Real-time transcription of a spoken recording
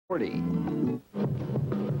40.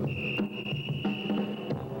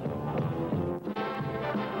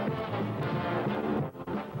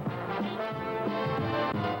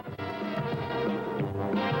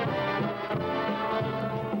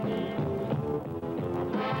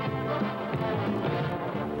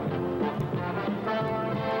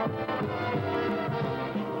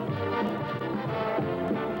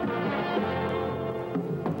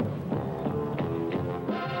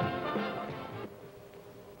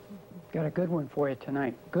 Got a good one for you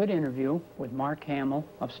tonight. Good interview with Mark Hamill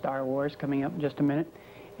of Star Wars coming up in just a minute.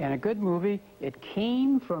 And a good movie, It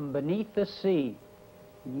Came From Beneath the Sea.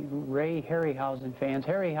 You Ray Harryhausen fans.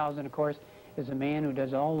 Harryhausen, of course, is a man who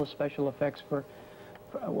does all the special effects for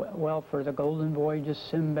the Golden Voyage of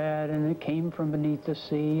Sinbad, and It Came From Beneath the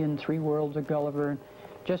Sea, and Three Worlds of Gulliver, and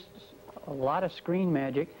just a lot of screen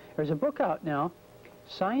magic. There's a book out now,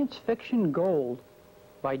 Science Fiction Gold,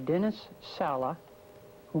 by Dennis Sala,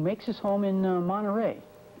 who makes his home in Monterey.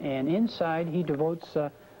 And inside he devotes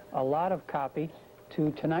a lot of copy to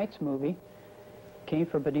tonight's movie, Came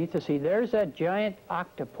From Beneath the Sea. There's that giant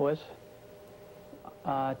octopus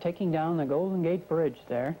taking down the Golden Gate Bridge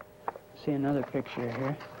there. See another picture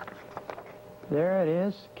here. There it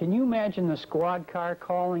is. Can you imagine the squad car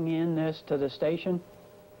calling in this to the station?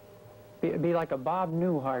 It'd be like a Bob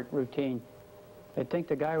Newhart routine. They'd think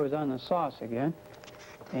the guy was on the sauce again.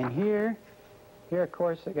 And here, of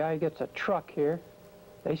course, the guy gets a truck here.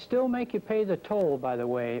 They still make you pay the toll, by the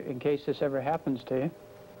way, in case this ever happens to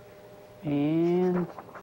you. And